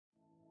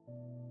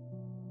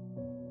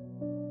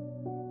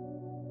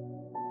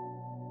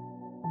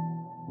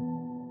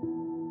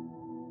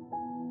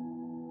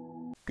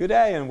Good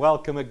day and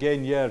welcome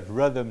again here at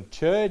Rhythm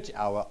Church,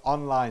 our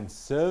online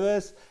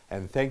service.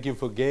 And thank you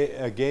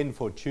again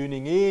for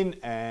tuning in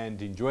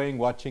and enjoying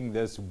watching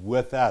this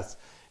with us.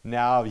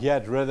 Now, here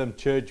at Rhythm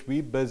Church,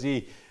 we're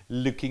busy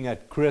looking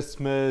at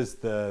Christmas,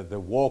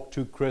 the walk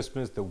to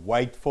Christmas, the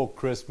wait for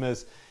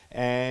Christmas.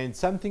 And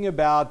something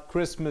about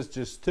Christmas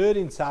just stirred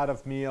inside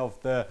of me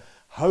of the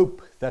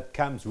hope that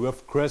comes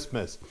with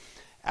Christmas.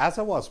 As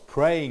I was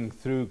praying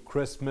through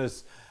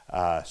Christmas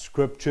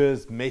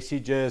scriptures,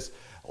 messages,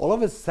 all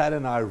of a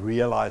sudden I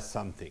realized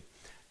something.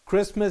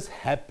 Christmas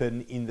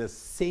happened in the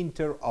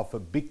center of a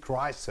big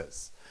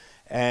crisis.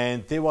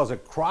 And there was a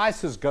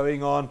crisis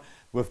going on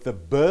with the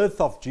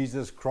birth of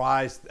Jesus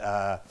Christ,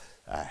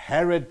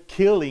 Herod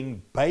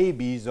killing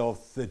babies of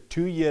the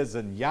 2 years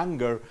and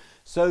younger.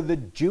 So the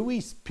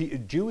Jewish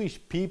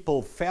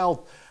people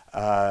felt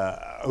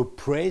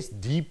oppressed,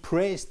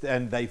 depressed,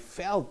 and they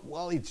felt,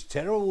 well, it's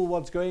terrible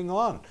what's going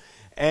on.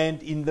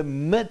 And in the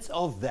midst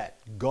of that,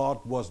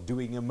 God was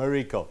doing a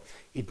miracle.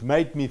 It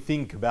made me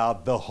think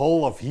about the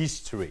whole of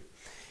history.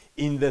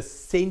 In the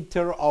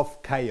center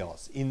of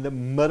chaos, in the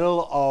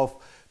middle of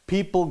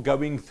people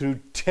going through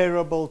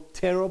terrible,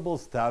 terrible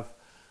stuff,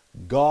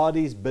 God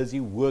is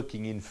busy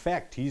working. In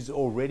fact, He's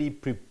already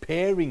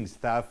preparing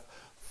stuff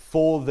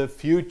for the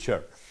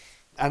future.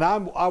 And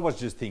I was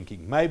just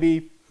thinking,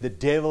 maybe the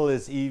devil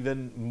is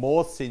even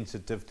more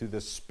sensitive to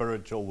the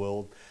spiritual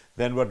world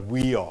than what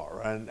we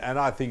are. And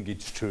I think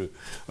it's true.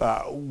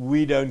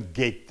 We don't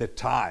get the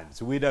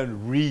times. We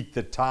don't read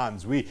the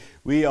times.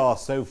 We are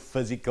so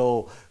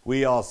physical.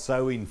 We are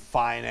so in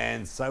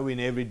finance, so in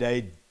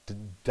everyday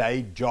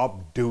day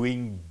job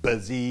doing,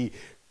 busy,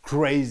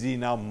 crazy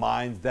in our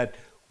minds that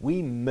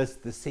we miss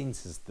the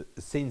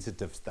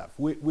sensitive stuff.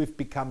 We've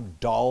become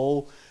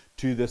dull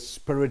to the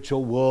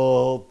spiritual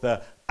world,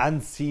 the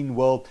unseen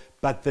world.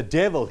 But the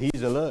devil,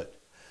 he's alert.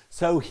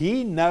 So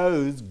he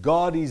knows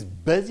God is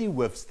busy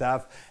with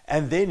stuff,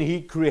 and then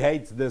he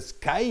creates this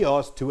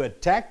chaos to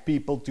attack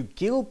people, to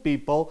kill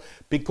people,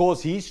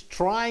 because he's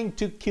trying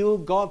to kill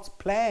God's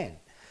plan.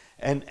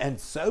 And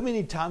so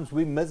many times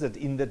we miss it.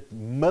 In the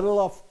middle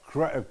of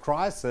a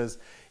crisis,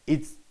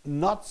 it's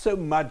not so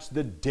much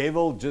the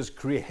devil just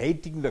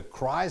creating the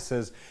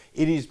crisis.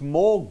 It is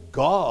more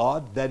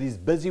God that is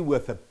busy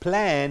with a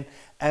plan,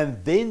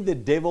 and then the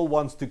devil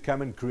wants to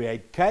come and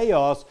create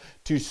chaos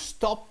to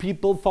stop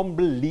people from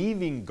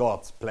believing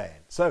God's plan.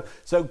 So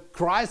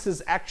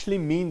crisis actually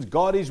means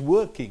God is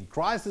working.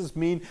 Crisis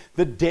means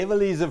the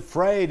devil is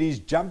afraid. He's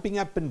jumping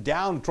up and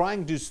down,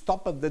 trying to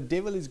stop it. The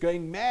devil is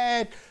going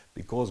mad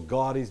because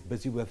God is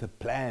busy with a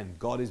plan.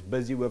 God is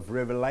busy with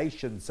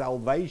revelation,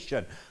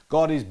 salvation.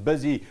 God is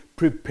busy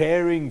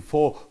preparing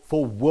for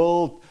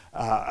world,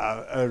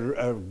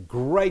 a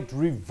great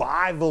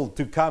revival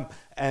to come.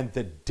 And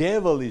the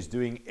devil is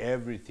doing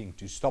everything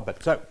to stop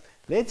it. So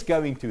let's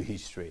go into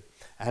history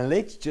and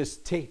let's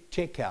just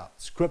check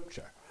out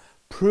Scripture.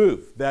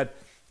 Proof that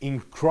in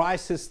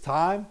crisis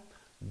time,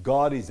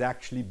 God is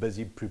actually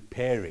busy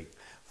preparing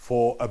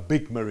for a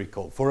big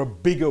miracle, for a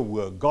bigger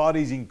work. God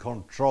is in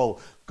control.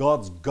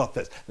 God's got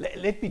this.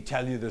 Let me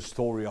tell you the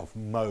story of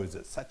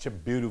Moses. Such a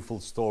beautiful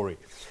story.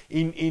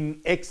 In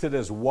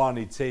Exodus 1,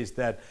 it says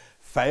that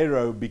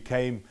Pharaoh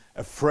became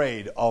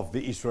afraid of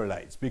the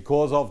Israelites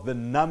because of the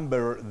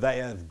number they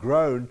have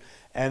grown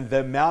and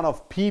the amount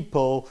of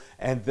people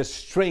and the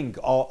strength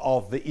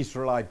of the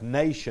Israelite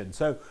nation.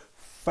 So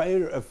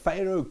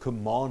Pharaoh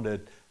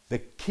commanded the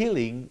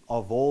killing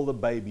of all the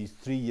babies,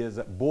 3 years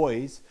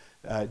boys,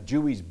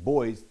 Jewish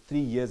boys 3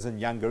 years and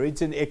younger.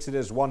 It's in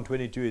Exodus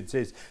 1:22. It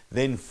says,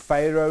 then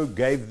Pharaoh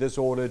gave this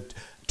order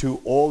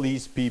to all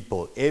his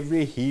people: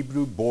 every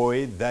Hebrew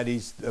boy that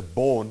is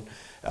born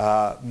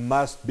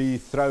must be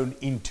thrown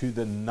into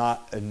the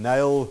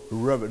Nile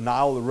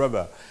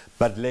River,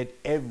 but let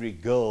every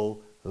girl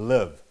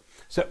live.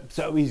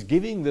 So he's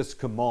giving this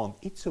command.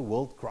 It's a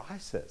world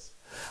crisis.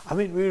 I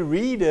mean, we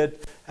read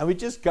it and we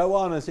just go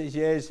on and says,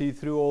 yes, he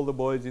threw all the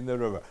boys in the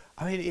river.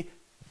 I mean,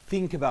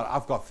 think about it.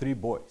 I've got 3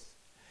 boys.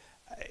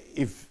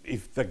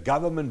 If the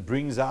government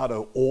brings out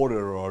an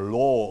order or a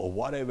law or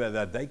whatever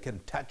that they can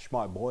touch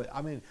my boy,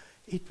 I mean,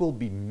 it will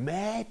be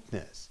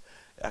madness.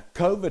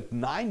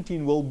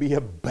 COVID-19 will be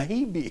a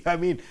baby. I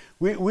mean,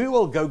 we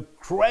will go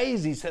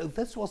crazy. So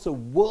this was a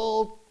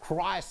world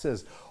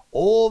crisis.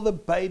 All the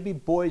baby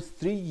boys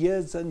 3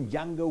 years and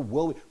younger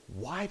will.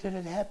 Why did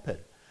it happen?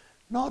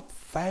 Not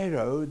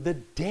Pharaoh, the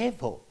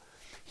devil.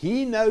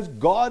 He knows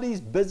God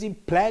is busy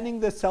planning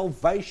the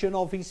salvation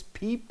of His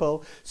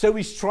people, so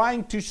He's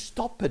trying to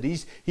stop it.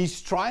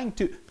 He's trying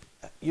to,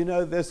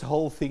 this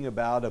whole thing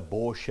about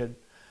abortion,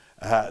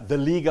 the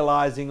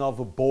legalizing of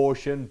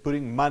abortion,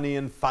 putting money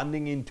and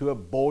funding into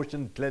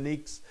abortion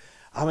clinics.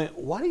 I mean,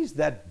 what is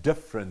that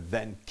different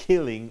than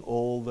killing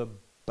all the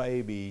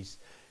babies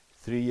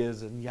 3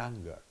 years and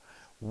younger?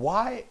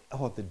 Why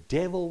are the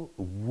devil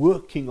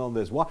working on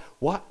this?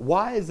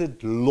 Why is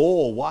it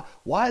law?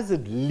 Why is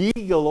it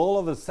legal all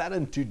of a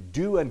sudden to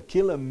do and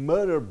kill and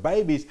murder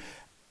babies?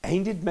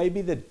 Ain't it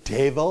maybe the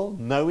devil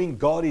knowing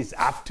God is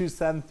up to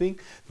something?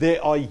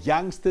 There are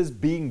youngsters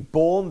being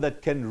born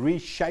that can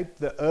reshape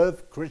the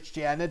earth,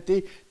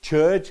 Christianity,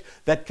 church,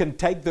 that can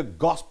take the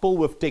gospel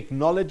with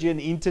technology and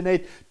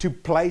internet to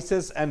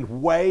places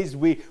and ways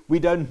we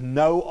don't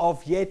know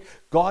of yet.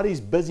 God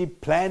is busy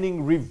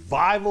planning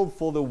revival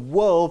for the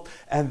world,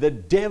 and the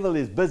devil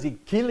is busy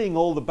killing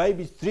all the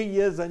babies 3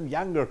 years and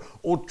younger,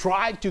 or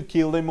try to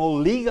kill them or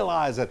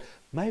legalize it.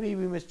 Maybe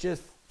we must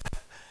just...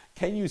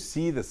 Can you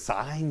see the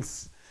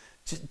signs?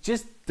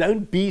 Just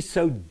don't be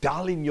so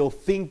dull in your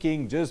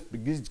thinking just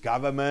because it's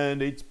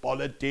government, it's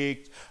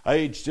politics,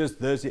 it's just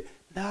this.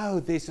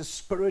 No, there's a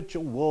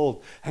spiritual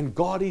world, and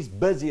God is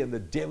busy, and the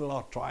devil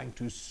are trying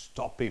to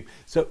stop him.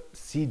 So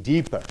see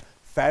deeper.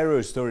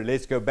 Pharaoh's story,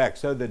 let's go back.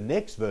 So the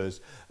next verse,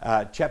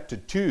 chapter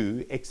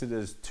 2,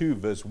 Exodus 2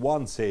 verse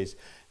 1 says,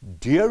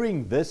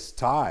 during this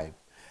time,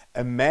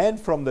 a man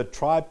from the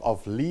tribe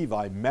of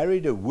Levi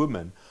married a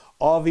woman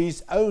of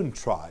his own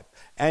tribe,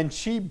 and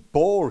she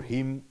bore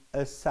him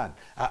a son.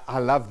 I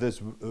love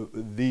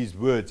these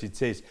words. It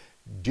says,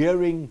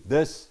 during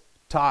this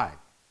time.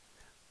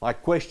 My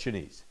question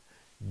is,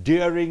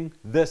 during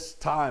this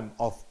time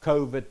of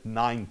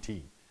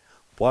COVID-19,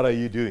 what are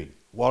you doing?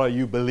 What are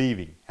you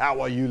believing?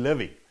 How are you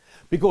living?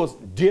 Because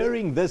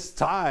during this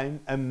time,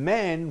 a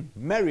man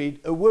married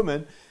a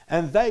woman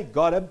and they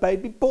got a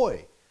baby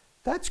boy.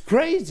 That's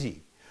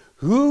crazy.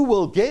 Who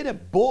will get a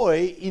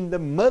boy in the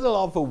middle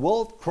of a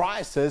world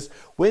crisis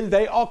when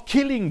they are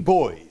killing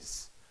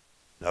boys?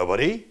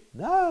 Nobody?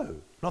 No,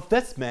 not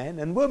this man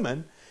and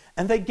woman.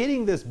 And they're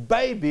getting this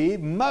baby,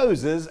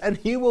 Moses, and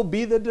he will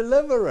be the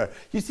deliverer.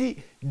 You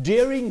see,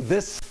 during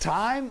this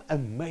time,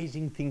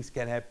 amazing things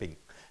can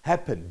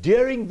happen.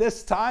 During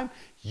this time,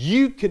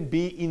 you can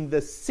be in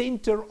the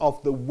center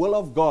of the will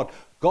of God.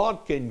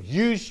 God can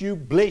use you,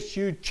 bless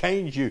you,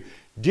 change you.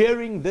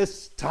 During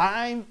this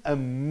time,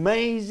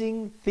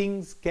 amazing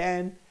things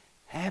can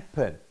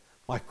happen.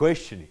 My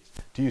question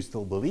is, do you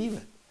still believe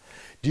it?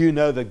 Do you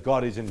know that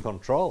God is in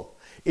control?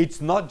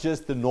 It's not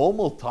just the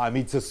normal time,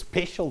 it's a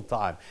special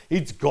time.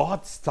 It's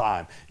God's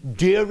time.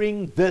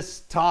 During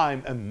this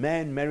time, a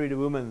man married a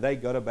woman, they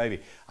got a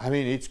baby. I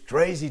mean, it's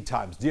crazy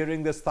times.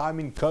 During this time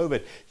in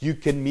COVID, you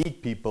can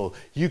meet people.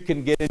 You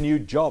can get a new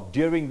job.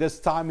 During this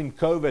time in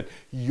COVID,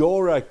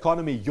 your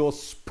economy, your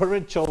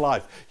spiritual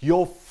life,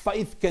 your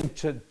faith can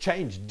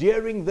change.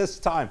 During this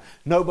time,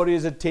 nobody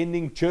is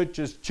attending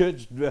churches.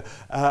 Church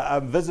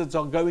visits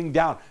are going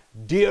down.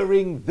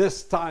 During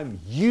this time,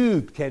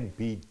 you can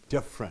be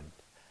different.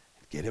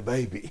 Get a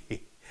baby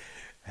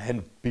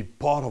and be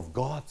part of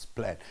God's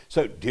plan.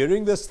 So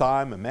during this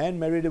time, a man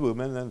married a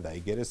woman and they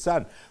get a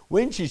son.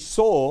 When she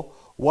saw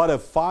what a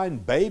fine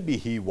baby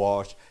he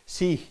was,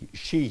 she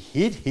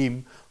hid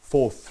him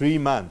for 3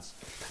 months.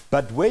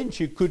 But when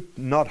she could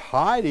not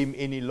hide him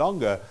any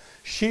longer,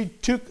 she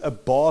took a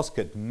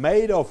basket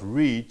made of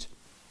reeds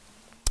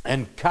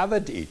and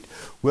covered it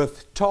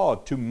with tar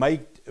to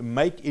make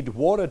it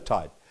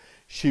watertight.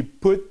 She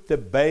put the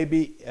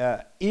baby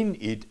in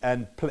it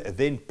and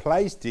then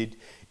placed it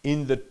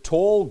in the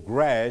tall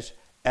grass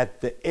at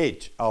the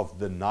edge of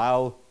the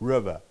Nile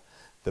River.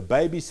 The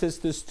baby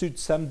sister stood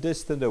some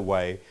distance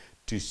away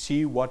to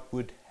see what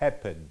would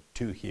happen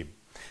to him.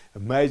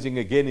 Amazing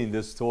again in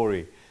this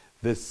story.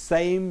 The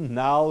same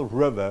Nile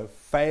River,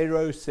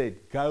 Pharaoh said,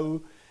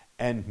 go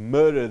and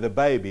murder the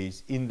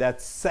babies. In that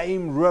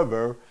same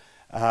river,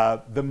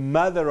 the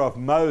mother of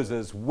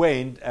Moses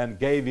went and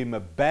gave him a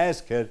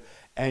basket,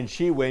 and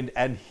she went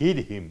and hid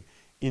him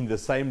in the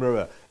same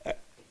river.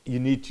 You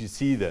need to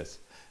see this.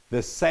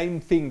 The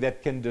same thing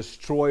that can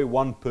destroy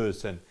one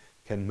person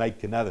can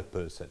make another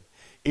person.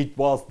 It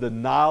was the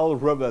Nile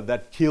River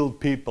that killed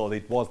people.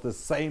 It was the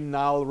same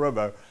Nile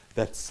River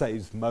that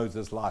saves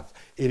Moses' life.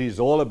 It is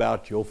all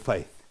about your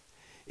faith.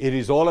 It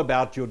is all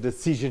about your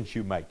decisions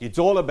you make. It's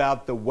all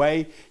about the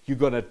way you're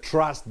going to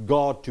trust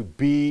God to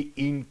be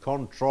in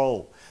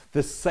control.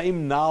 The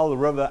same Nile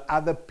River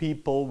other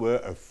people were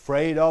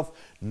afraid of,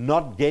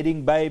 not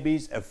getting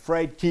babies,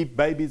 afraid keep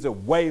babies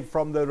away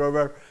from the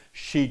river.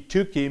 She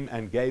took him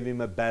and gave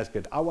him a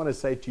basket. I want to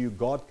say to you,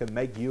 God can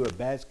make you a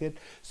basket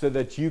so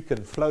that you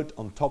can float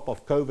on top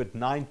of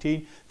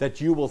COVID-19, that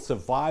you will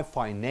survive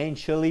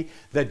financially,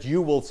 that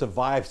you will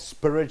survive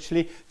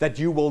spiritually, that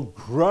you will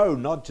grow,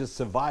 not just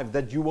survive,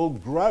 that you will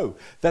grow,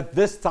 that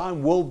this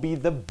time will be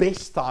the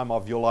best time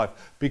of your life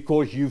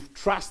because you've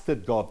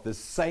trusted God. The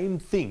same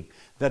thing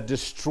that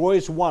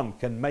destroys one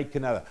can make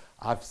another.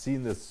 I've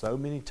seen this so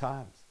many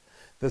times.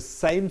 The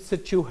same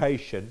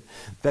situation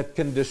that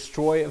can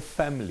destroy a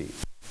family,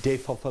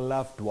 death of a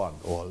loved one,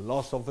 or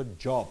loss of a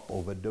job,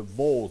 or a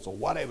divorce, or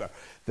whatever.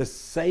 The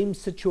same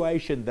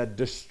situation that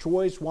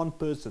destroys one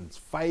person's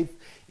faith,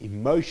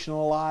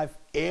 emotional life,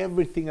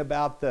 everything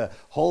about the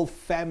whole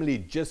family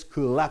just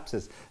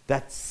collapses.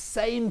 That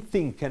same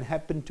thing can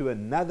happen to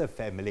another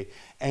family,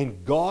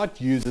 and God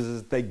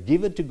uses it. They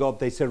give it to God,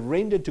 they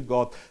surrender to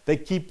God, they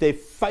keep their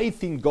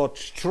faith in God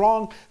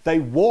strong, they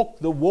walk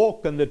the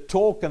walk and the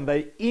talk, and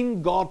they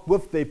in God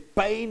with their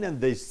pain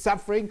and their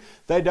suffering.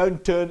 They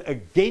don't turn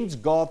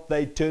against God,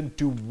 they turn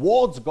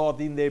towards God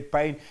in their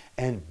pain,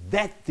 and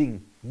that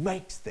thing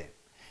makes them.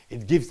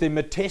 It gives them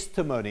a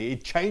testimony.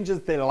 It changes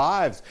their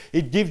lives.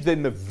 It gives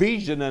them a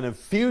vision and a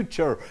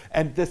future.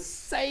 And the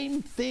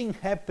same thing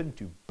happened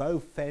to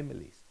both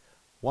families.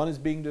 One is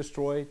being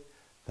destroyed.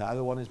 The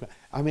other one is...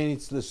 I mean,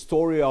 it's the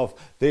story of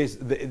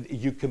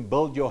you can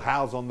build your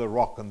house on the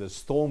rock, and the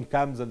storm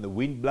comes and the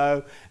wind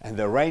blows and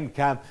the rain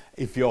comes.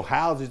 If your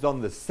house is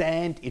on the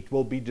sand, it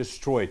will be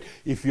destroyed.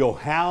 If your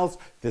house,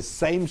 the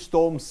same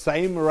storm,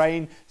 same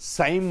rain,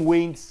 same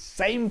wind,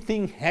 same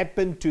thing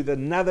happened to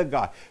another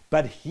guy,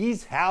 but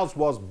his house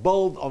was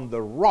built on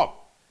the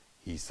rock,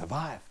 he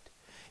survived.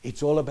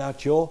 It's all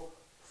about your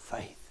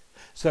faith.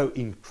 So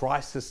in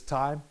crisis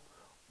time,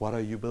 what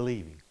are you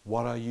believing?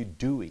 What are you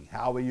doing?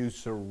 How are you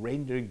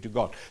surrendering to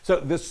God? So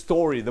the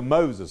story, the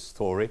Moses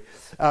story,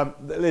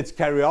 let's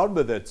carry on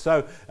with it.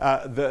 So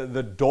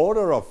the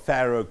daughter of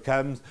Pharaoh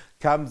comes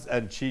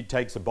and she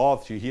takes a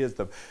bath. She hears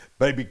the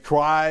baby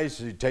cries.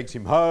 She takes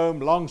him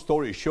home. Long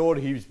story short,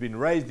 he's been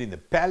raised in the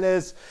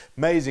palace.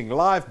 Amazing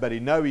life, but he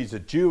knows he's a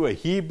Jew, a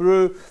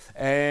Hebrew,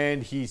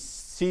 and he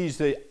sees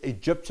the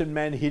Egyptian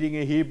man hitting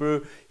a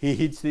Hebrew. He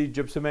hits the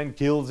Egyptian man,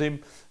 kills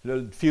him.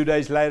 A few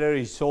days later,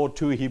 he saw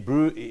two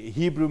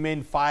Hebrew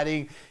men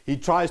fighting. He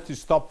tries to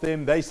stop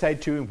them. They say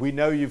to him, "We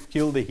know you've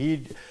killed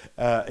the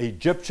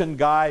Egyptian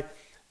guy."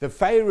 The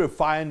Pharaoh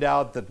find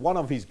out that one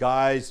of his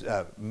guys,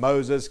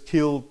 Moses,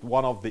 killed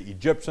one of the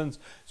Egyptians.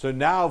 So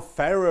now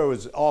Pharaoh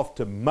is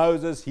after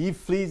Moses. He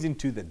flees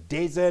into the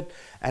desert,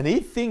 and he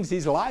thinks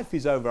his life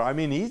is over. I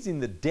mean, he's in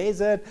the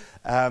desert.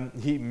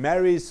 He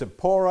marries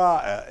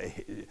Zipporah.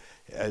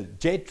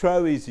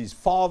 Jethro is his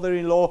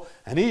father-in-law,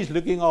 and he's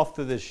looking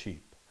after the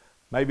sheep.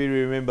 Maybe you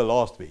remember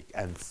last week.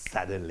 And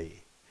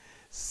suddenly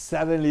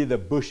the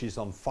bush is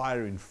on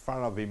fire in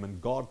front of him,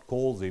 and God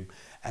calls him,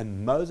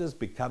 and Moses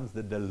becomes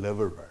the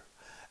deliverer.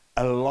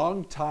 A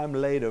long time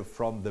later,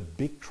 from the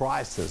big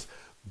crisis,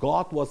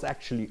 God was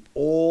actually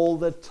all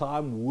the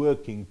time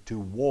working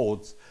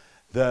towards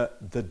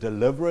the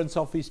deliverance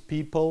of his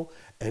people,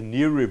 a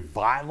new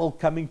revival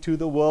coming to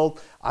the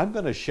world. I'm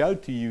going to show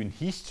to you in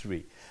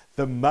history,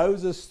 the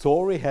Moses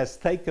story has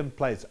taken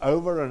place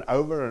over and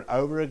over and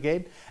over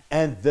again.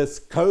 And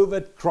this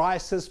COVID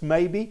crisis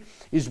maybe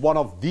is one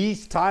of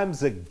these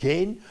times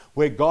again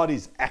where God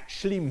is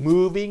actually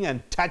moving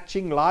and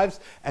touching lives.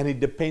 And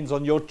it depends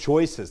on your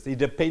choices. It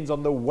depends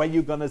on the way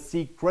you're going to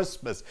see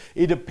Christmas.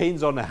 It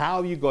depends on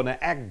how you're going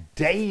to act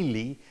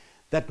daily,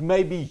 that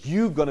maybe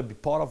you're going to be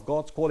part of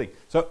God's calling.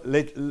 So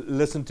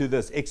listen to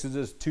this.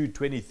 Exodus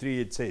 2:23,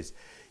 it says,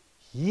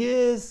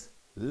 "Years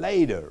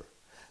later,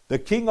 the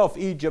king of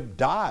Egypt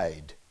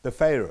died," the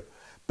Pharaoh,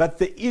 "but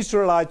the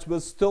Israelites were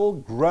still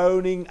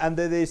groaning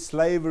under their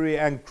slavery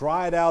and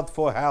cried out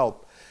for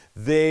help.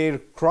 Their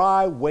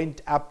cry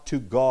went up to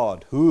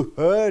God, who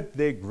heard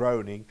their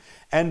groaning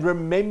and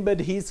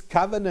remembered his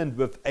covenant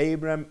with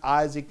Abraham,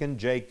 Isaac, and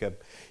Jacob.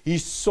 He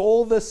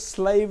saw the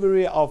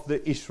slavery of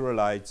the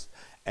Israelites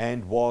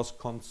and was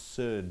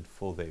concerned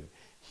for them."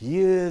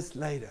 Years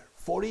later,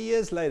 40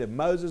 years later,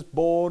 Moses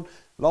born,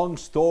 long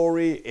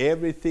story,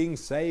 everything,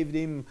 saved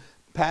him,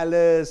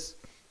 palace,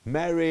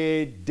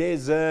 married,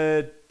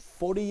 desert.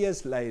 40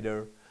 years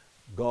later,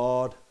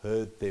 God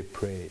heard their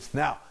prayers.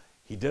 Now,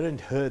 he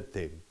didn't hurt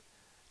them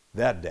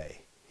that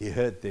day. He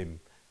heard them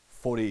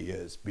 40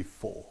 years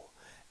before.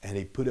 And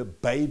he put a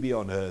baby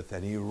on earth,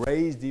 and he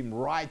raised him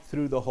right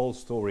through the whole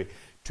story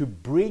to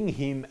bring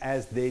him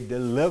as their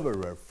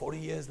deliverer 40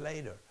 years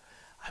later.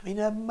 I mean,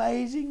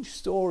 amazing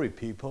story,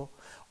 people,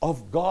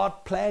 of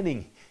God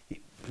planning.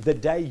 The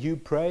day you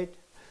prayed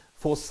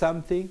for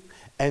something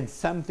and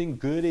something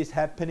good is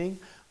happening,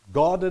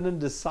 God didn't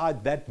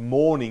decide that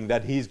morning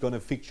that he's going to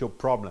fix your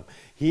problem.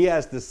 He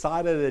has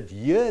decided it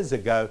years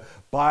ago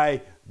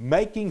by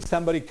making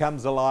somebody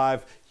comes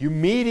alive, you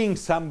meeting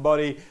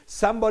somebody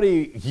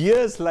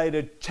years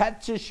later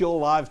touches your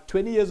life,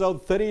 20 years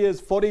old, 30 years,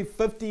 40,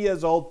 50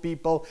 years old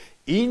people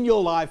in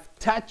your life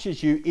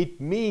touches you. It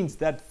means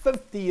that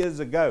 50 years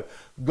ago,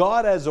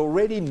 God has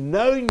already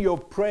known your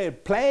prayer,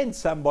 planned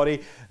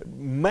somebody,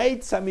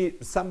 made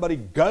somebody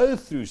go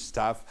through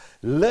stuff,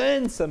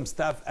 learn some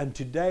stuff, and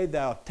today they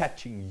are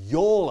touching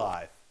your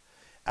life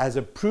as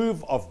a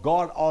proof of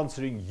God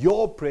answering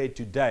your prayer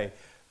today.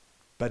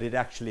 But it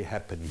actually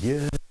happened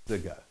years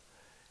ago.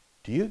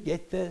 Do you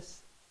get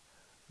this?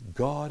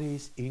 God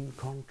is in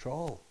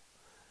control.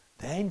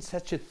 There ain't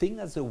such a thing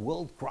as a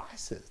world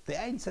crisis. There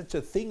ain't such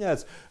a thing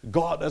as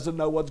God doesn't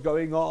know what's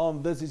going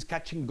on. This is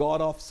catching God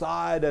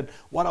offside. And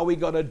what are we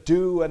going to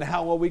do? And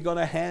how are we going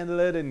to handle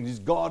it? And is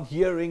God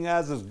hearing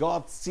us? Is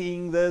God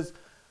seeing this?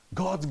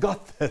 God's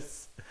got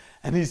this.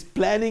 And he's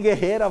planning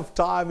ahead of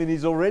time, and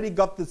he's already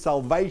got the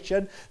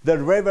salvation, the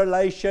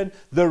revelation,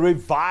 the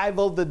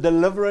revival, the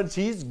deliverance.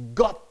 He's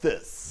got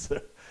this.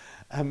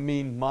 I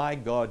mean, my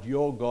God,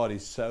 your God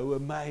is so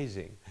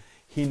amazing.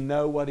 He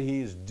knows what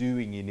he is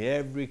doing in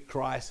every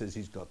crisis.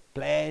 He's got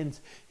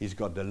plans, he's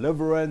got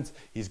deliverance,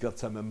 he's got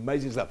some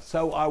amazing stuff.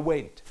 So I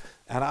went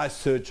and I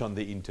searched on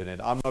the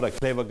internet. I'm not a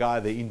clever guy,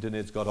 the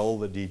internet's got all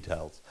the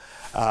details.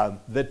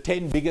 The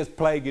 10 biggest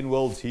plague in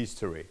world's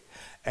history,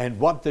 and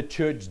what the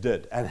church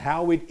did, and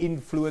how it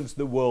influenced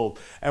the world,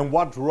 and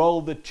what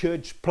role the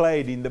church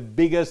played in the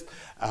biggest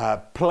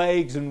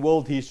plagues in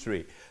world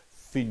history.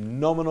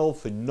 Phenomenal,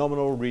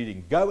 phenomenal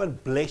reading. Go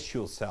and bless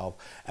yourself,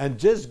 and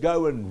just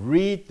go and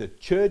read the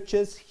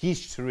church's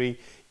history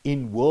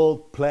in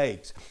world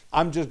plagues.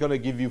 I'm just going to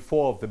give you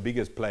 4 of the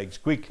biggest plagues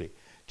quickly.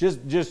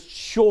 Just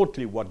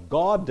shortly, what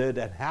God did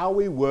and how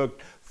he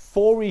worked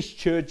for his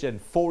church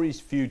and for his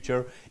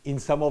future in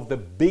some of the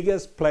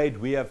biggest plagues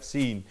we have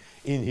seen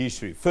in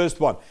history. First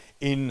one,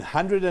 in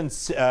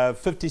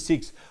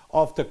 165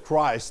 after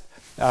Christ,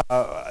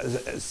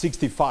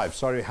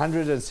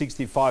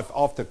 165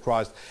 after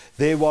Christ,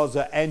 there was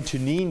an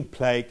Antonine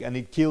plague, and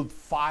it killed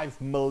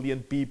 5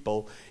 million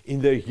people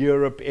in the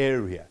Europe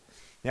area.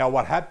 Now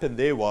what happened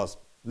there was,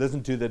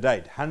 listen to the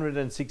date,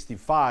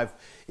 165,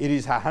 it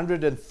is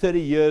 130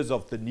 years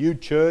of the new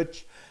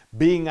church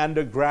being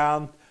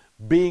underground,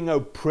 being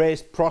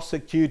oppressed,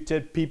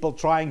 prosecuted, people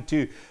trying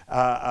to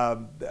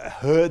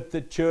hurt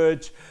the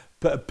church,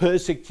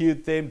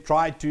 persecute them,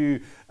 try to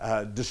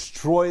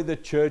destroy the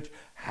church.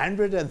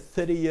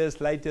 130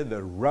 years later,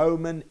 the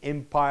Roman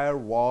Empire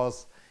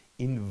was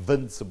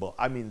invincible.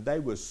 I mean, they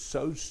were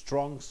so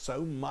strong,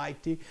 so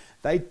mighty.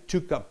 They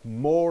took up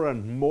more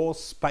and more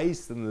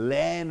space and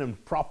land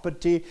and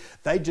property.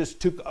 They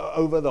just took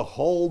over the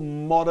whole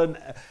modern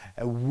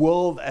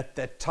world at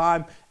that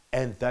time,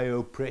 and they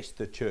oppressed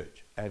the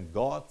church. And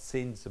God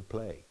sends a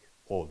plague,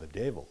 or the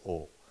devil,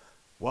 or,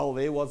 well,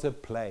 there was a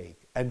plague.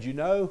 And you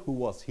know who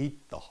was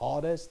hit the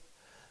hardest?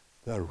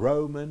 The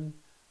Roman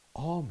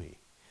army,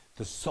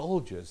 the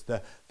soldiers,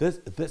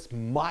 this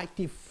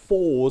mighty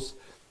force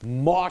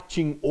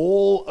marching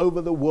all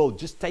over the world,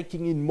 just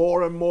taking in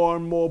more and more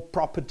and more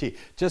property,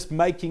 just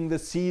making the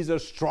Caesar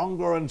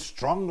stronger and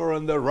stronger,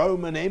 and the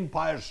Roman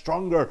Empire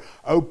stronger,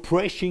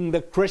 oppressing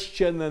the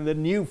Christian and the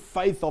new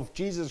faith of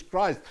Jesus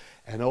Christ.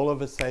 And all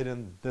of a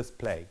sudden, this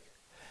plague.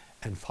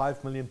 And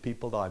 5 million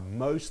people died,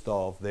 most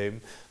of them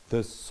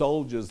the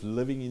soldiers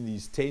living in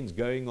these tents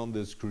going on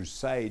this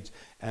crusade.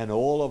 And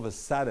all of a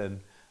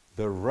sudden,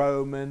 the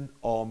Roman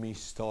army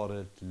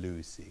started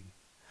losing.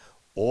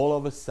 All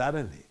of a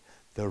sudden,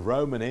 the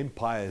Roman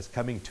Empire is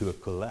coming to a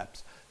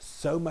collapse.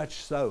 So much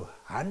so,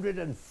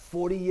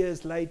 140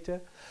 years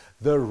later,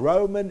 the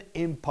Roman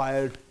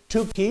Empire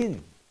took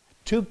in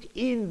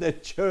the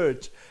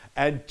church,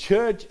 and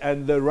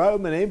the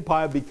Roman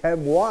Empire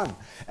became one.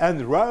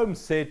 And Rome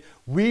said,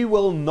 we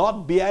will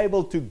not be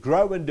able to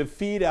grow and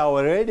defeat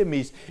our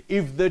enemies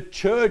if the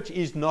church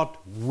is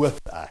not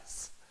with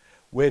us.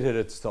 Where did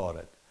it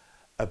start?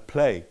 A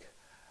plague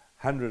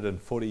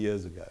 140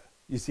 years ago.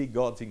 You see,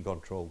 God's in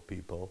control,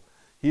 people.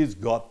 He's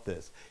got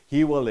this.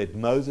 He will let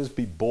Moses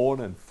be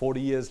born, and 40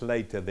 years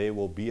later there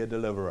will be a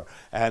deliverer.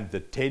 And the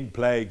 10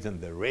 plagues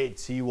and the Red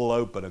Sea will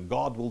open, and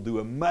God will do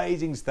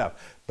amazing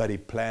stuff. But he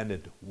planned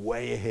it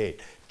way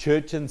ahead.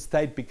 Church and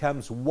state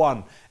becomes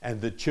one,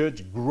 and the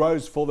church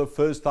grows for the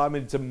first time.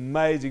 And it's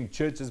amazing.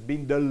 Church has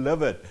been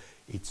delivered.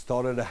 It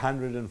started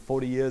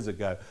 140 years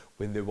ago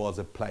when there was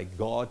a plague.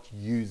 God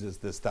uses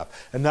this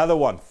stuff. Another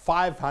one,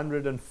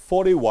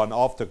 541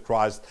 after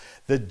Christ,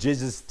 the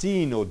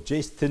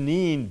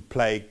Justinian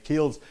plague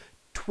kills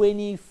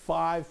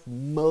 25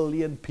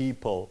 million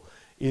people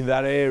in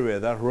that area,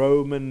 that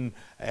Roman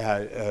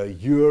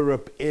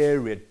Europe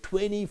area.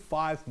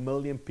 25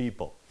 million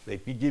people.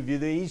 Let me give you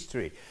the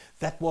history.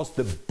 That was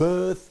the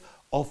birth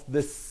of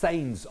the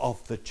saints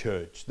of the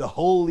church, the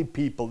holy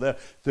people, the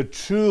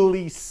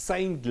truly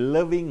saint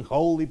living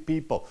holy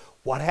people.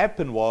 What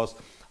happened was,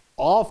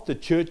 after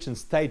church and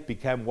state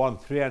became one,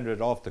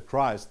 300 after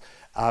Christ,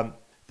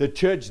 the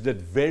church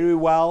did very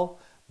well,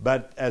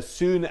 but as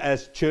soon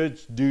as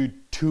church do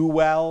too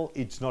well,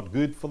 it's not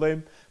good for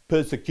them.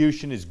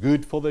 Persecution is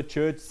good for the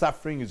church.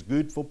 Suffering is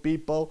good for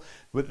people.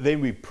 But then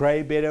we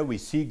pray better. We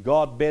see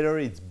God better.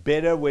 It's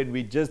better when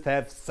we just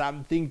have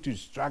something to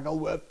struggle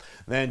with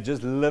than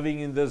just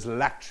living in this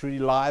luxury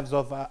lives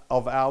of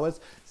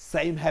ours.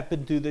 Same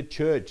happened to the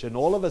church. And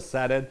all of a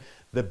sudden,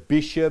 the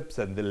bishops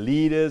and the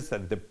leaders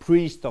and the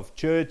priests of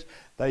church,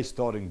 they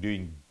started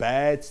doing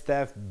bad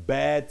stuff,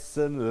 bad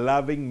sin,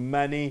 loving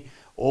money,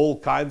 all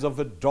kinds of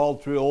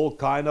adultery, all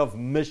kind of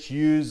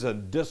misuse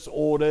and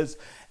disorders.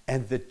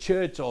 And the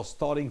church are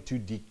starting to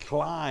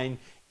decline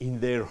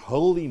in their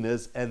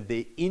holiness and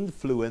their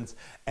influence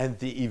and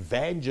the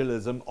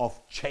evangelism of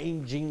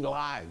changing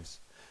lives.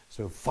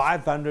 So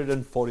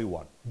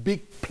 541,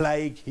 big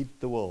plague hit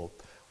the world.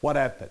 What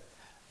happened?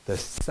 The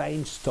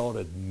saints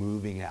started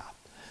moving out.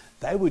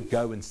 They would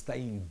go and stay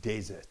in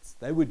deserts.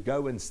 They would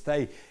go and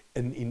stay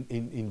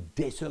in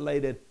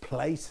desolated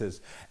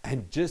places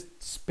and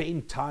just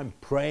spend time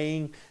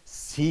praying,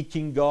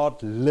 seeking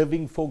God,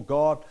 living for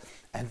God.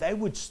 And they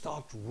would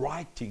start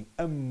writing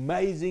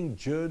amazing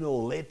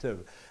journal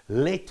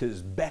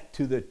letters back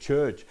to the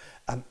church.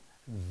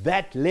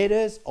 That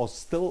letters are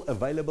still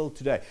available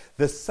today.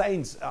 The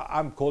saints,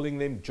 I'm calling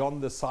them John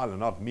the Silent,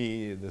 not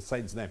me, the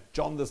saint's name,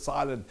 John the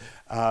Silent,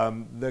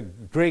 the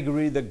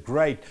Gregory the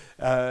Great,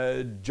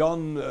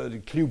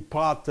 John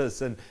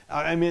Cleopatus, and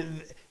I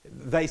mean,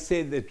 they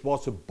said it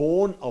was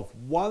born of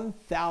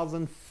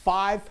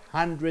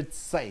 1,500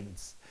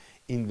 saints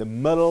in the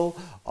middle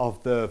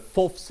of the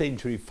 4th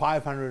century,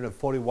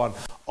 541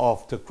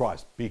 after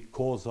Christ,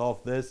 because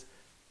of this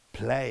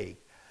plague.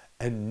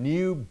 A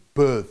new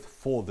birth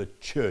for the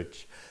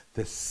church,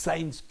 the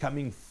saints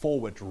coming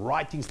forward,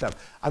 writing stuff.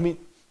 I mean,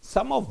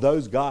 some of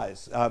those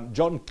guys,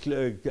 John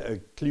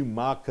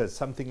Cleomarchus,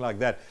 something like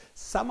that,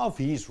 some of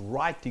his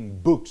writing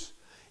books,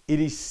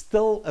 it is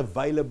still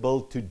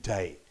available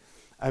today.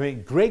 I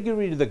mean,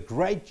 Gregory the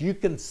Great, you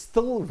can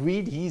still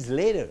read his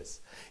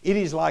letters. It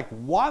is like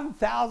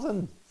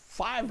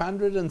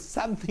 1,500 and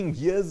something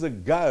years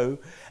ago,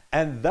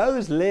 and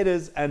those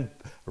letters and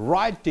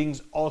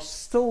writings are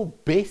still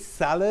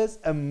bestsellers,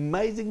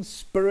 amazing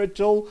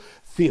spiritual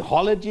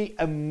theology,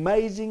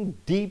 amazing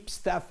deep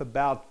stuff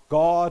about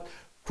God,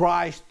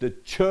 Christ, the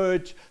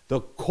church,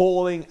 the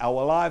calling,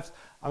 our lives.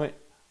 I mean,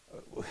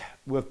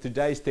 with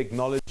today's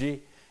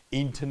technology,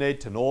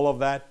 internet and all of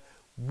that,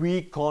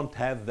 we can't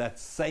have that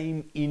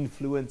same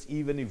influence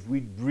even if we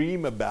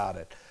dream about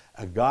it.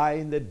 A guy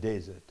in the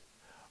desert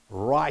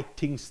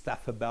writing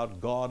stuff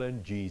about God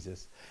and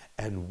Jesus,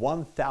 and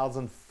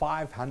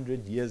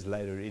 1,500 years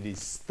later it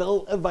is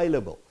still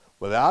available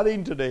without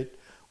internet,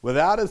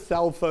 without a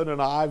cell phone and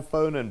an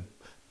iPhone and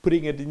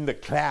putting it in the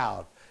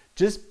cloud,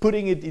 just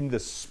putting it in the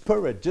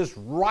spirit, just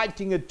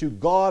writing it to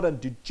God and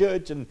to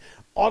church and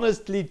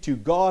honestly to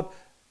God,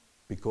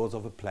 because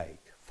of a plague.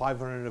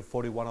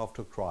 541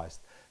 after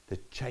Christ. The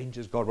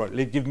changes God wrote.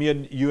 Let give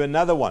you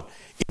another one.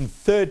 In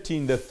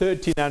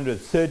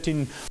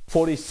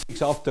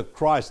 1346 after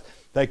Christ,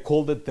 they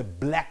called it the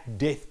Black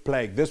Death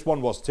Plague. This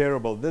one was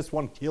terrible. This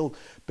one killed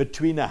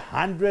between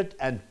 100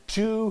 and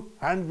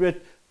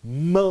 200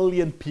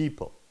 million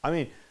people. I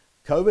mean,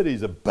 COVID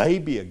is a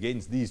baby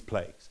against these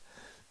plagues.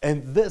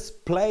 And this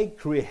plague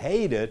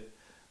created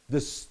the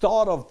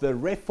start of the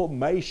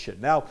Reformation.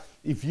 Now,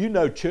 if you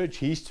know church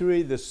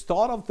history, the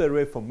start of the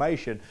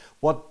Reformation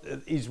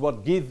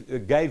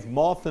gave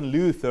Martin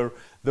Luther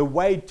the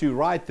way to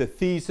write the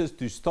thesis,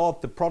 to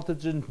start the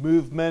Protestant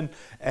movement,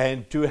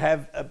 and to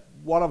have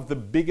one of the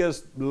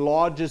biggest,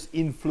 largest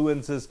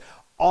influences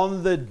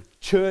on the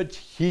church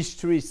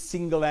history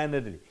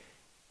single-handedly.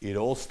 It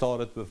all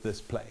started with this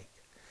plague.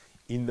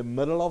 In the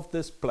middle of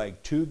this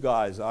plague, two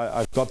guys,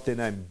 I've got their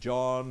name,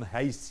 John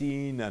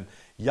Enslin and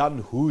Jan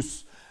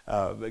Hus,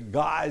 the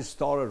guys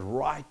started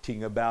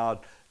writing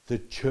about the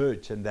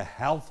church and the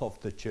health of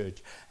the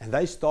church, and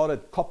they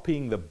started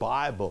copying the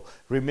Bible.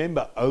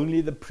 Remember,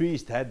 only the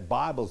priest had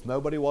Bibles.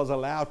 Nobody was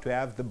allowed to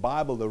have the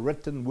Bible, the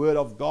written word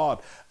of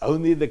God.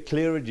 Only the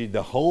clergy,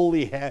 the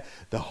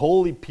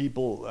holy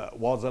people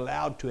was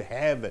allowed to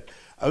have it.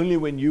 Only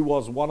when you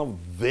was one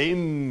of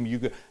them you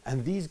could.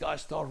 And these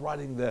guys started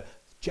writing the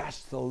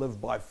just to live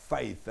by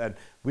faith, and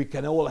we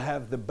can all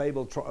have the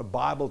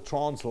Bible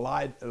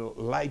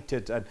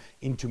translated and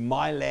into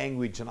my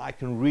language, and I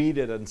can read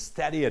it and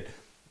study it.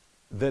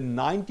 The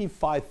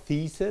 95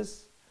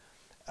 Theses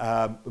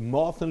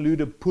Martin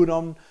Luther put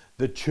on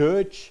the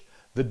church,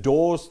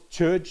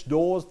 church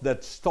doors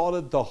that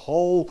started the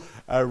whole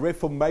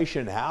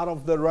Reformation out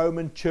of the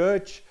Roman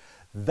church.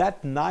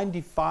 That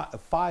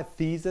 95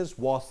 Theses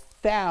was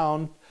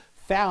found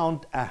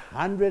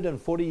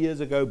 140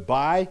 years ago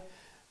by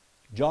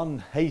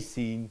John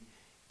Enslin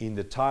in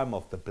the time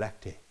of the Black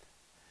Death,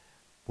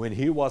 when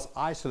he was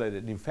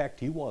isolated. In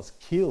fact, he was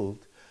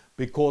killed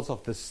because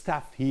of the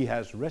stuff he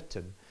has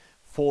written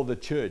for the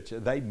church.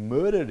 They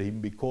murdered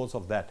him because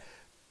of that,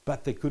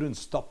 but they couldn't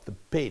stop the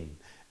pen,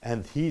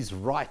 and his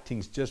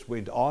writings just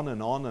went on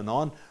and on and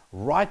on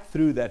right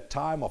through that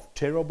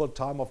terrible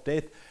time of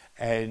death.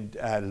 And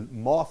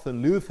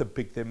Martin Luther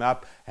picked them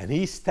up, and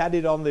he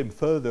studied on them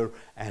further,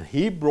 and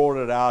he brought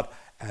it out,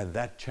 and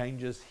that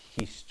changes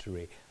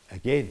history.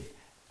 Again,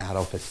 out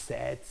of a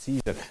sad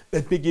season.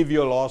 Let me give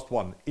you a last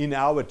one. In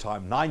our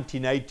time,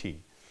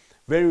 1918,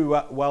 very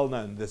well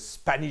known, the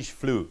Spanish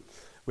flu.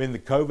 When the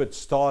COVID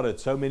started,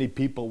 so many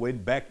people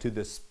went back to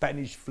the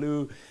Spanish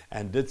flu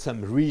and did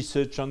some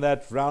research on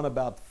that. Around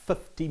about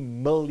 50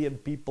 million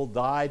people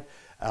died.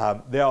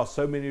 There are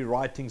so many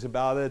writings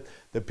about it.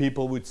 The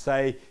people would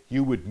say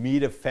you would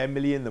meet a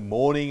family in the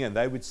morning and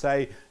they would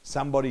say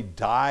somebody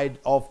died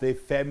of their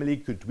family.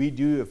 Could we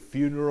do a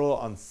funeral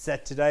on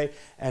Saturday?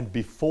 And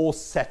before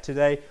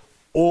Saturday,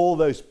 all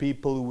those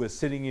people who were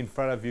sitting in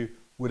front of you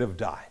would have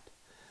died.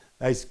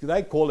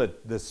 They call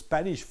it the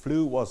Spanish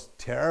flu. Was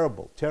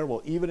terrible,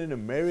 terrible. Even in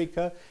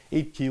America,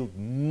 it killed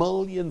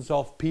millions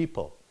of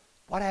people.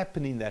 What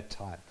happened in that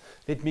time?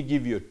 Let me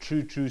give you a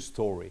true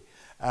story.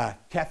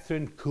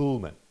 Catherine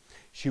Kuhlman.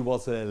 She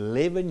was an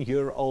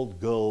 11-year-old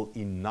girl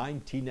in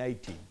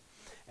 1918.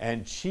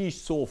 And she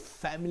saw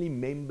family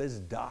members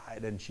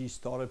died, and she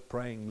started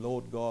praying,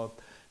 Lord God,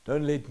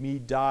 don't let me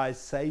die,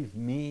 save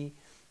me.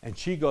 And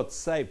she got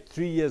saved.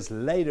 3 years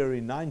later,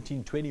 in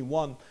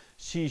 1921,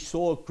 she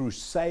saw a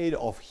crusade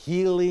of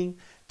healing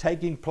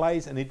taking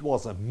place, and it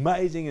was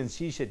amazing. And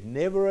she said,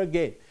 never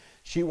again.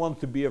 She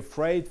wants to be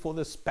afraid for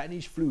the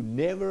Spanish flu,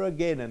 never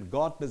again. And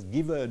God must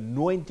give her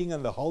anointing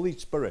and the Holy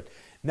Spirit.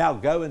 Now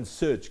go and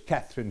search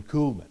Catherine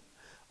Kuhlman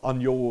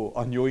on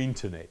your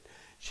internet.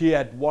 She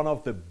had one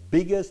of the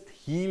biggest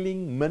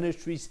healing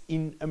ministries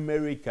in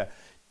America,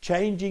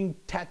 changing,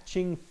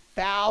 touching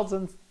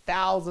thousands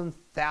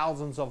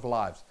of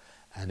lives.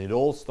 And it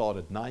all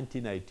started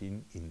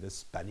 1918 in the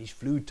Spanish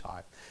flu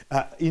time.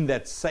 In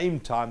that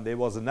same time, there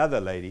was another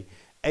lady,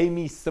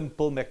 Amy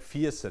Simple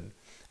McPherson.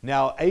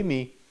 Now,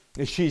 Amy,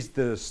 she's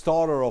the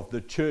starter of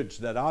the church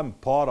that I'm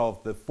part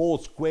of, the Four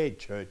Square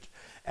Church.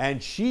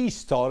 And she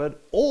started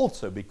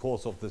also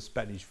because of the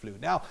Spanish flu.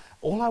 Now,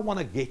 all I want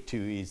to get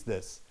to is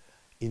this.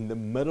 In the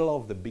middle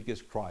of the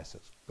biggest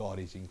crisis, God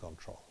is in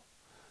control.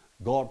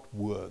 God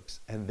works,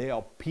 and there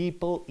are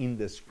people in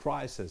this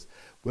crisis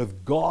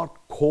with God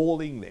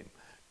calling them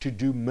to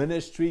do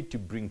ministry, to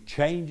bring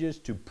changes,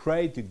 to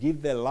pray, to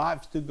give their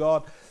lives to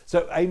God.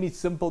 So Amy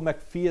Simple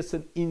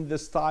McPherson in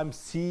this time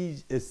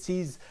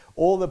sees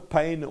all the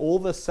pain, all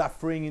the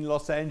suffering in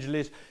Los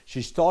Angeles.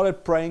 She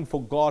started praying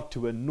for God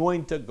to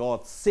anoint her.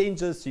 God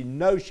sends her. She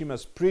knows she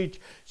must preach.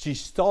 She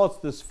starts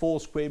this Four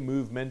Square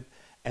movement.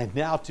 And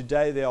now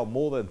today there are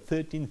more than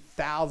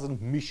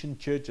 13,000 mission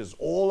churches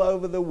all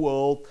over the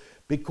world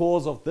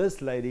because of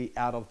this lady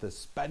out of the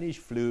Spanish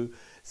flu,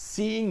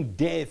 seeing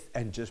death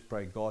and just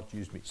pray, God,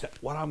 use me. So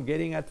what I'm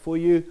getting at for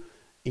you,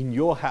 in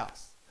your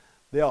house,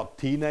 there are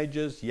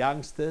teenagers,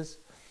 youngsters,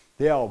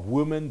 there are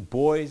women,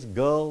 boys,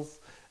 girls,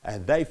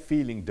 and they're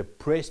feeling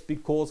depressed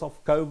because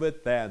of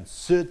COVID. They're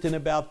uncertain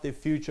about their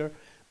future.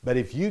 But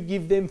if you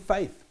give them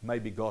faith,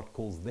 maybe God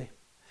calls them.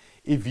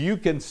 If you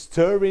can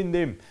stir in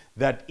them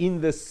that in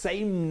the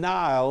same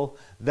Nile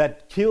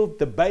that killed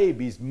the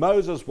babies,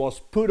 Moses was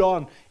put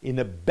on in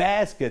a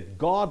basket,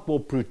 God will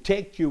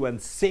protect you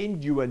and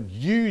send you and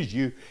use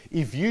you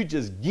if you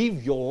just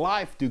give your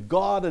life to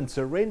God and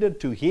surrender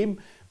to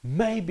Him.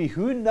 Maybe,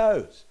 who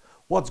knows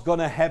what's going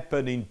to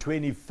happen in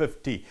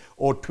 2050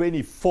 or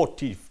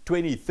 2040,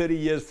 20, 30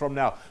 years from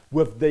now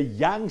with the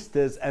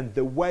youngsters and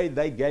the way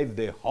they gave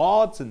their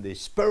hearts and their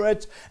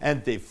spirits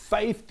and their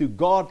faith to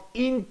God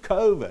in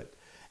COVID.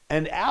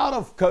 And out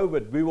of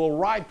COVID, we will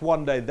write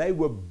one day, they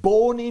were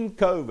born in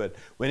COVID,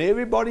 when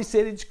everybody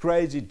said it's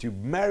crazy to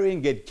marry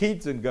and get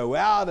kids and go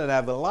out and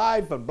have a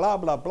life and blah,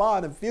 blah, blah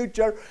in the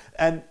future.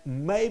 And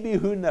maybe,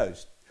 who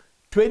knows,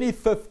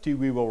 2050,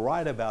 we will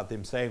write about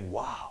them saying,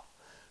 wow,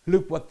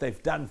 look what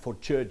they've done for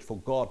church, for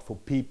God, for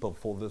people,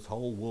 for this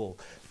whole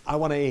world. I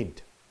want to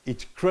end.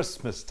 It's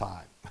Christmas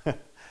time.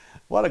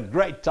 What a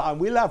great time.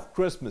 We love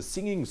Christmas,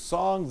 singing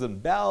songs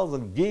and bells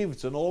and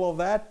gifts and all of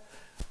that.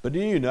 But do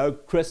you know,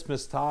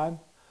 Christmas time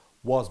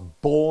was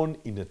born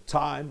in a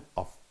time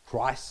of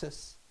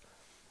crisis?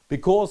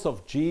 Because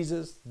of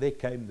Jesus, there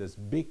came this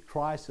big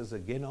crisis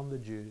again on the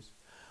Jews,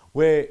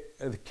 where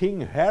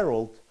King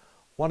Herod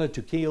wanted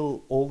to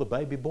kill all the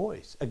baby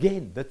boys.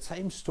 Again, that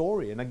same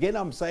story. And again,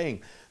 I'm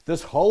saying,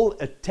 this whole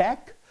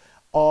attack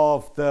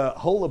of the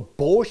whole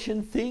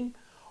abortion thing,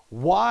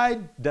 why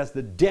does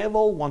the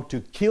devil want to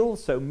kill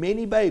so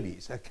many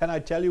babies? Can I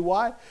tell you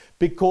why?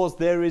 Because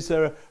there is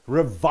a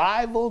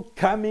revival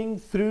coming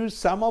through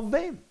some of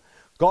them.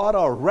 God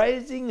are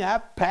raising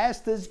up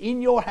pastors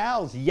in your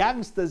house,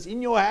 youngsters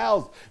in your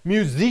house,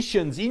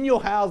 musicians in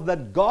your house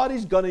that God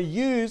is going to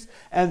use,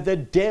 and the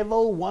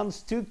devil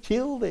wants to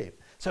kill them.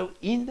 So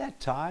in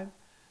that time,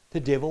 the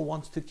devil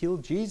wants to kill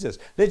Jesus.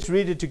 Let's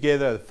read it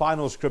together. The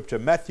final scripture,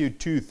 Matthew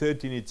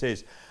 2:13, it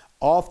says,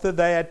 after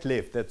they had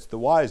left, that's the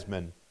wise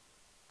men,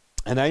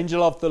 an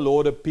angel of the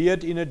Lord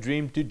appeared in a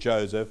dream to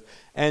Joseph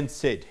and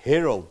said,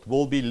 Herod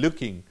will be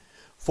looking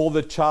for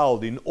the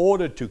child in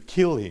order to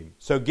kill him.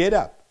 So get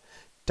up,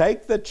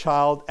 take the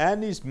child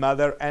and his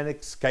mother and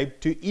escape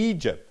to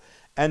Egypt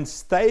and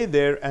stay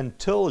there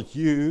until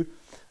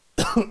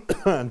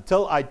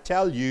until I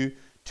tell you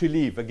to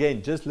leave.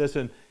 Again, just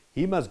listen,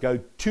 he must go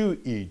to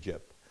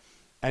Egypt.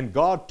 And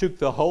God took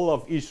the whole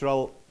of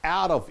Israel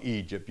out of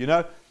Egypt. You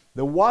know,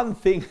 the one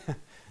thing,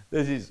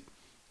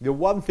 the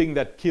one thing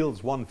that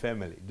kills one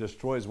family,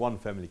 destroys one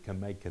family, can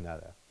make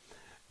another.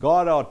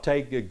 God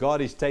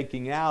is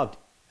taking out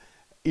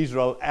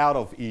Israel out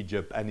of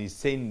Egypt, and He's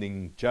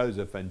sending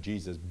Joseph and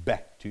Jesus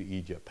back to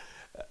Egypt.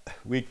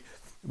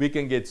 We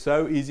can get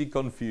so easy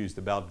confused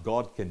about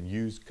God can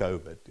use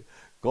COVID.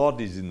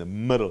 God is in the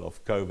middle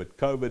of COVID.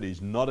 COVID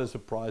is not a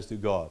surprise to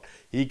God.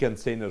 He can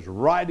send us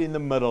right in the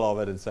middle of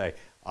it and say,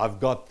 I've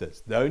got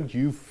this. Don't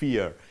you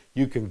fear.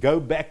 You can go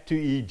back to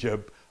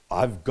Egypt.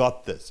 I've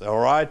got this, all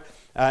right?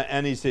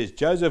 And he says,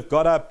 Joseph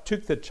got up,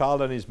 took the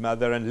child and his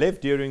mother, and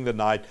left during the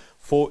night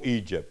for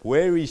Egypt,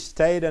 where he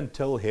stayed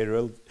until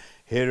Herod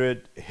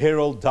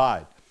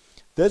died.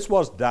 This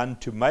was done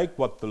to make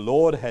what the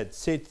Lord had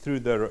said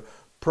through the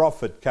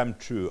prophet come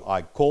true.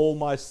 I call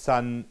my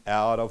son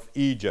out of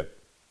Egypt.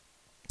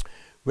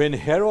 When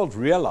Herod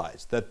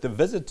realized that the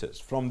visitors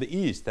from the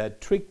east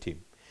had tricked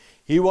him,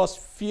 he was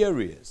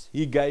furious.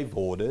 He gave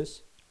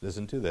orders,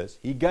 listen to this,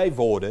 he gave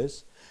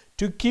orders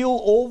to kill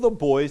all the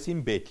boys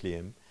in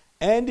Bethlehem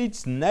and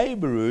its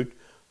neighborhood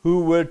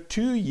who were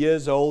 2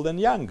 years old and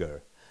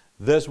younger.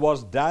 This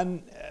was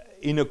done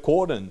in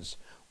accordance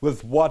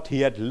with what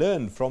he had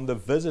learned from the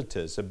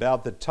visitors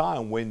about the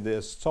time when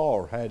the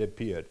star had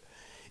appeared.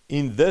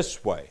 In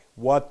this way,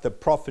 what the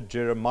prophet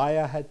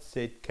Jeremiah had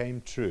said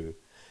came true.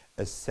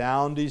 A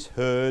sound is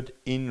heard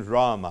in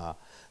Ramah.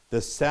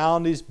 The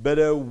sound is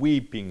bitter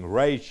weeping.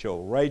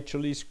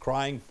 Rachel is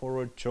crying for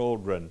her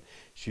children.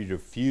 She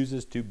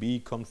refuses to be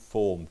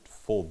conformed,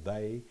 for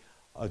they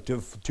are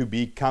to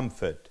be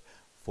comforted,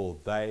 for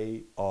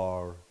they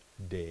are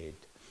dead.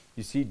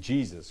 You see,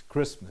 Jesus,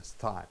 Christmas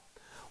time,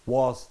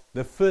 was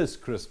the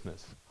first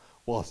Christmas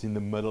was in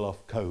the middle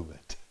of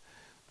COVID.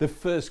 The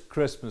first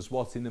Christmas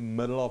was in the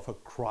middle of a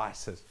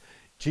crisis.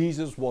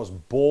 Jesus was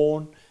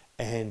born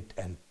and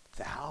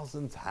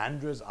thousands,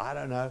 hundreds, I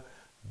don't know,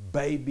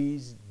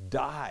 babies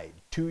died.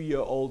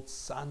 2-year-old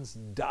sons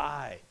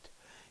died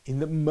in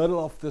the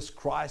middle of this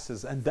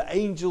crisis. And the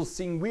angels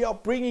sing, we are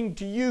bringing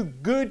to you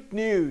good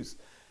news.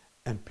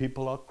 And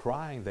people are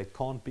crying. They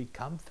can't be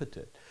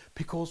comforted.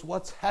 Because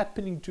what's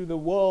happening to the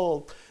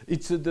world?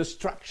 It's a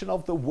destruction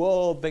of the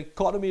world. The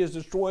economy is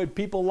destroyed.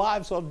 People's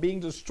lives are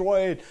being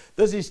destroyed.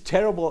 This is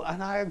terrible.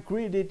 And I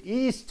agree, it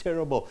is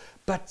terrible.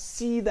 But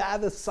see the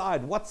other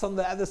side. What's on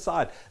the other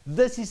side?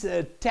 This is an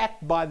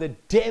attack by the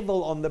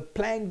devil on the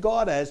plan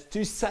God has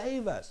to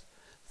save us.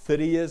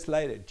 30 years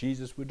later,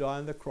 Jesus would die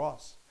on the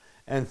cross.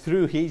 And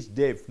through his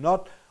death,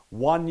 not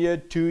 1 year,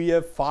 2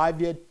 year,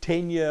 5 year,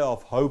 10 year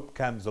of hope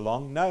comes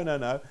along.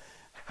 No.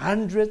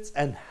 Hundreds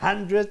and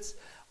hundreds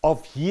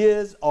of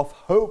years of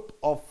hope,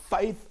 of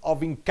faith,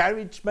 of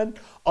encouragement,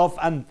 of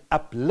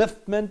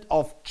upliftment,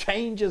 of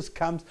changes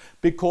comes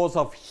because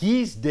of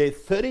his death.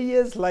 30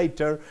 years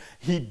later,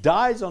 he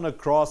dies on a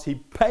cross. He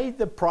paid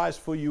the price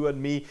for you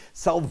and me.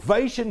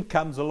 Salvation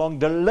comes along.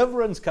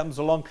 Deliverance comes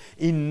along.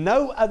 In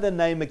no other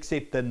name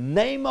except the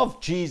name of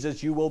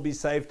Jesus, you will be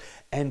saved.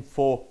 And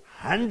for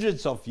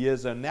hundreds of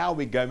years, and now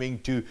we're going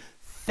to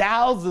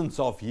thousands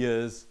of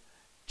years,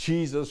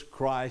 Jesus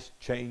Christ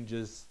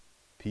changes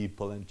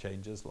people and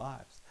changes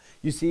lives.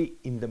 You see,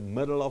 in the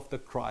middle of the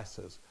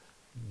crisis,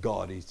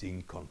 God is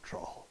in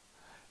control.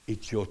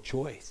 It's your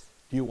choice.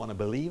 Do you want to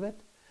believe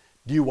it?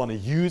 Do you want to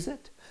use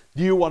it?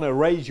 Do you want to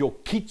raise your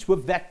kids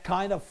with that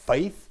kind of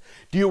faith?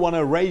 Do you want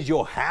to raise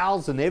your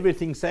house and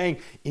everything saying,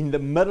 in the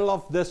middle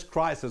of this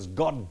crisis,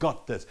 God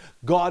got this.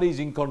 God is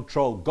in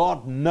control.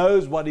 God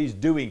knows what he's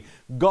doing.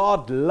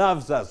 God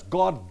loves us.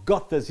 God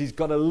got this. He's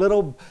got a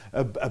little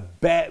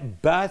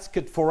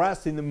basket for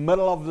us in the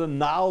middle of the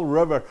Nile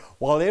River.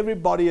 While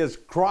everybody is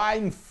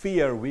crying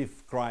fear, we're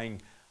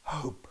crying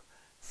hope,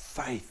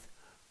 faith,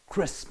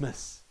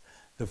 Christmas.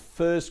 The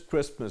first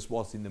Christmas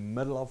was in the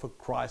middle of a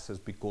crisis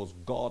because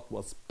God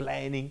was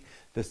planning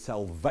the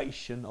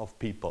salvation of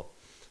people.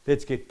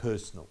 Let's get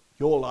personal.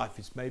 Your life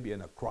is maybe in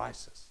a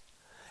crisis.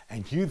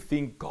 And you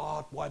think,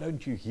 God, why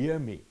don't you hear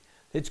me?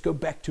 Let's go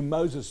back to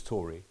Moses'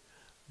 story.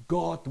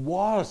 God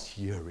was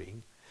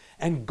hearing.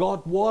 And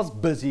God was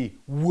busy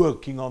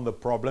working on the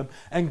problem.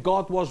 And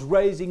God was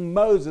raising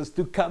Moses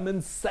to come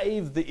and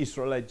save the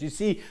Israelites. You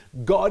see,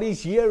 God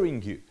is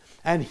hearing you.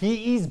 And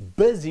he is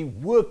busy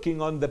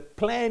working on the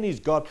plan he's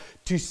got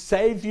to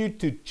save you,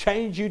 to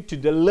change you, to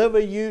deliver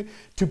you,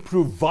 to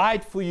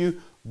provide for you.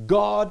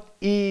 God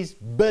is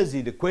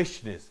busy. The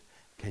question is,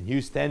 can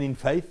you stand in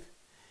faith?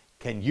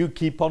 Can you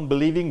keep on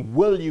believing?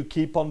 Will you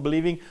keep on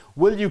believing?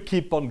 Will you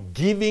keep on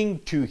giving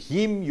to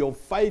him your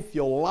faith,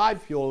 your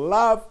life, your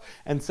love,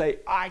 and say,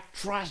 I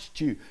trust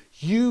you.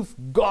 You've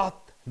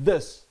got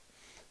this.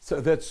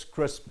 So that's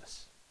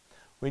Christmas.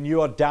 When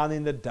you are down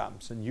in the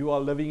dumps and you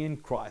are living in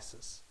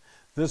crisis,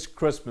 this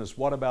Christmas,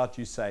 what about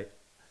you say,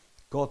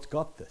 God's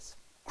got this.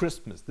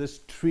 Christmas, this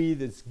tree,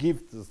 this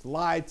gift, this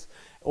lights,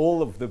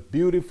 all of the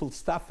beautiful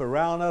stuff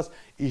around us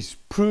is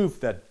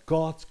proof that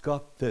God's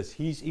got this.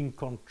 He's in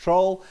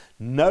control.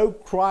 No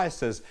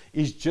crisis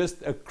is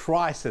just a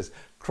crisis.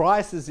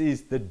 Crisis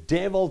is the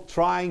devil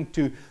trying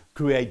to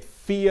create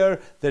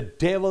fear. The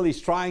devil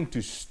is trying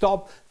to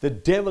stop. The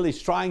devil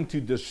is trying to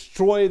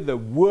destroy the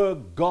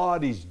work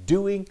God is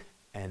doing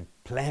and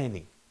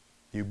planning.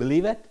 Do you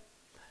believe it?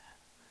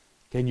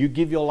 Can you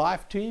give your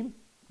life to him?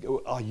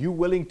 Are you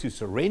willing to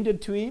surrender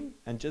to him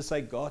and just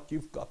say, God,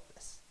 you've got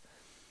this.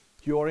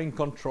 You're in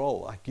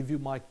control. I give you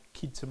my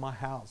kids in my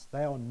house.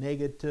 They are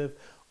negative.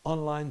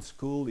 Online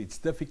school, it's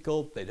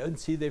difficult. They don't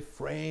see their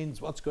friends.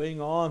 What's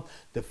going on?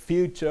 The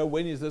future,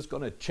 when is this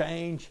going to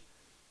change?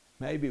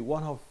 Maybe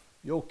one of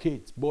your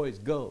kids, boys,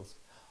 girls,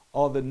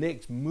 are the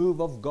next move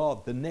of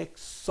God, the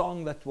next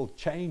song that will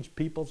change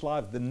people's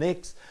lives, the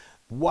next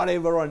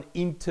whatever on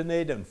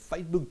internet and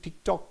Facebook,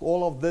 TikTok,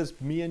 all of this,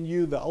 me and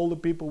you, the older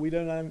people, we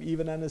don't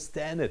even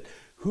understand it.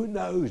 Who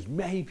knows?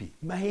 Maybe.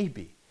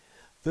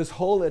 this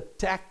whole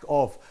attack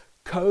of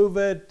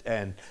COVID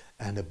and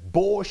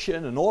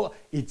abortion and all,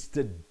 it's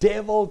the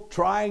devil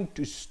trying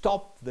to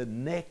stop the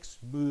next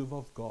move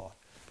of God.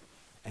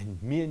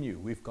 And me and you,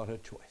 we've got a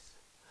choice.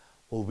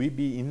 Will we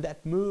be in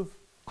that move?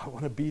 I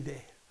want to be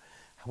there.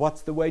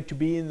 What's the way to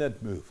be in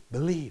that move?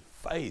 Believe,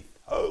 faith,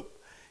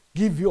 hope.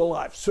 Give your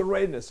life,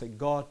 surrender. Say,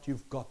 God,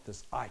 you've got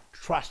this. I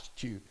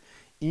trust you.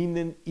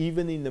 Even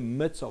in the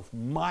midst of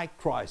my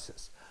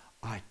crisis,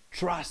 I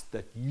trust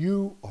that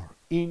you are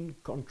in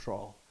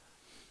control.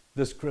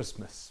 This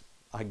Christmas,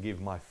 I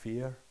give my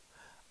fear.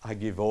 I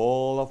give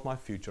all of my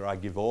future. I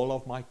give all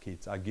of my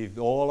kids. I give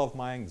all of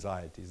my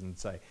anxieties and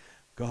say,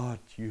 God,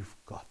 you've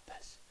got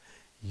this.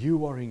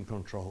 You are in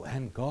control.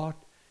 And God,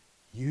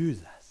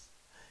 use us.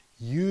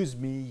 Use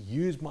me,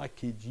 use my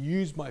kids,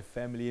 use my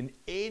family in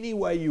any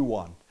way you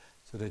want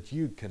so that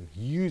you can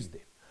use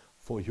them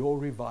for your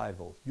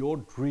revival, your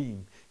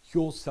dream,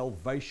 your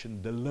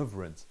salvation,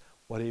 deliverance,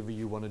 whatever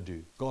you want to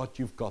do. God,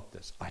 you've got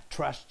this. I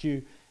trust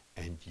you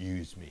and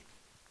use me.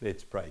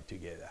 Let's pray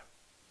together.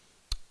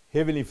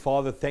 Heavenly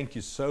Father, thank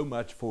you so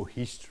much for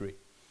history.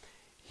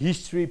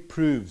 History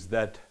proves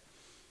that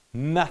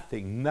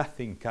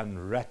nothing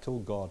can rattle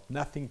God.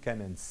 Nothing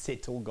can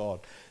unsettle God.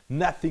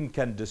 Nothing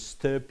can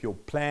disturb your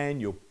plan,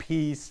 your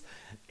peace,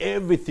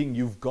 everything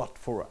you've got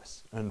for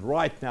us. And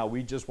right now,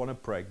 we just want to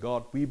pray,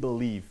 God, we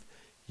believe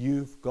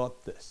you've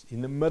got this.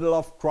 In the middle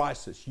of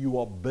crisis, you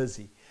are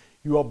busy.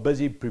 You are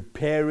busy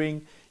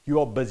preparing. You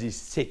are busy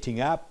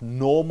setting up.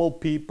 Normal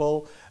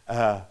people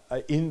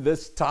in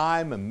this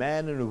time, a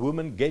man and a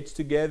woman gets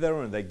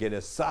together and they get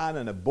a son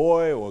and a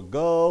boy or a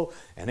girl,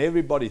 and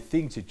everybody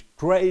thinks it's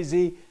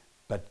crazy.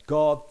 But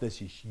God,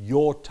 this is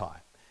your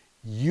time.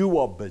 You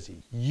are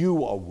busy.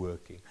 You are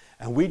working.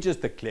 And we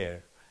just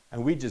declare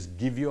and we just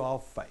give you our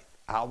faith,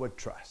 our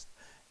trust.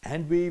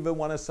 And we even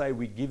want to say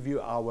we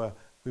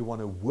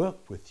want to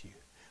work with you.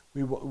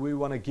 We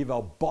want to give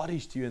our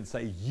bodies to you and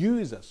say,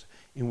 use us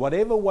in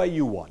whatever way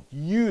you want.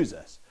 Use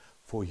us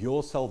for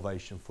your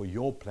salvation, for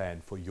your plan,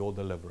 for your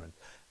deliverance.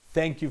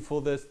 Thank you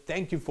for this.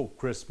 Thank you for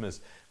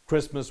Christmas.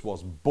 Christmas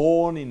was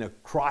born in a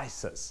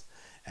crisis,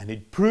 and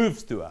it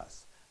proves to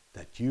us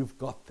that you've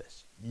got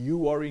this.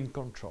 You are in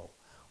control.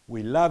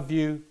 We love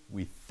you.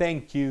 We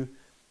thank you.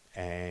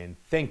 And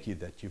thank you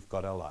that you've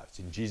got our lives.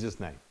 In Jesus'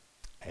 name,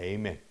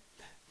 amen.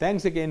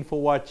 Thanks again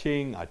for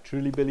watching. I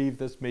truly believe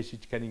this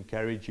message can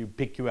encourage you,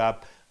 pick you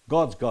up.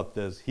 God's got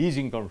this. He's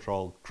in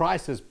control.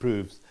 Crisis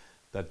proves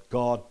that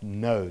God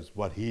knows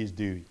what He is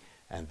doing,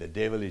 and the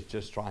devil is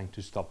just trying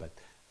to stop it.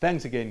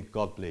 Thanks again.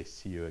 God bless.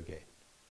 See you again.